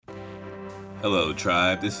Hello,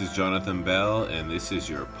 tribe. This is Jonathan Bell, and this is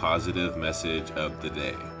your positive message of the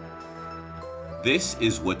day. This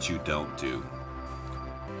is what you don't do.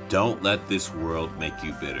 Don't let this world make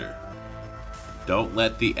you bitter. Don't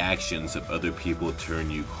let the actions of other people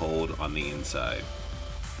turn you cold on the inside.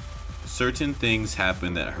 Certain things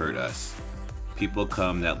happen that hurt us. People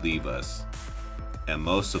come that leave us. And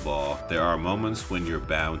most of all, there are moments when you're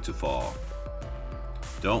bound to fall.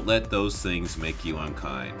 Don't let those things make you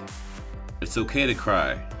unkind. It's okay to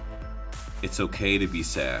cry. It's okay to be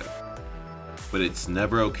sad. But it's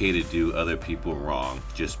never okay to do other people wrong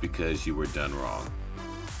just because you were done wrong.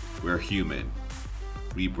 We're human.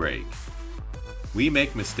 We break. We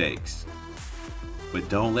make mistakes. But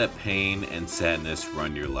don't let pain and sadness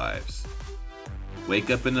run your lives. Wake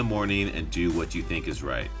up in the morning and do what you think is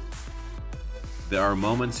right. There are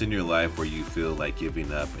moments in your life where you feel like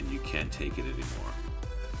giving up and you can't take it anymore.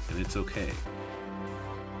 And it's okay.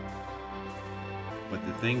 But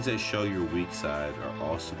the things that show your weak side are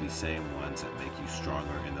also the same ones that make you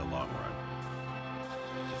stronger in the long run.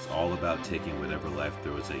 It's all about taking whatever life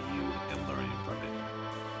throws at you and learning from it.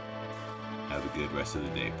 Have a good rest of the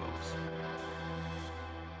day, folks.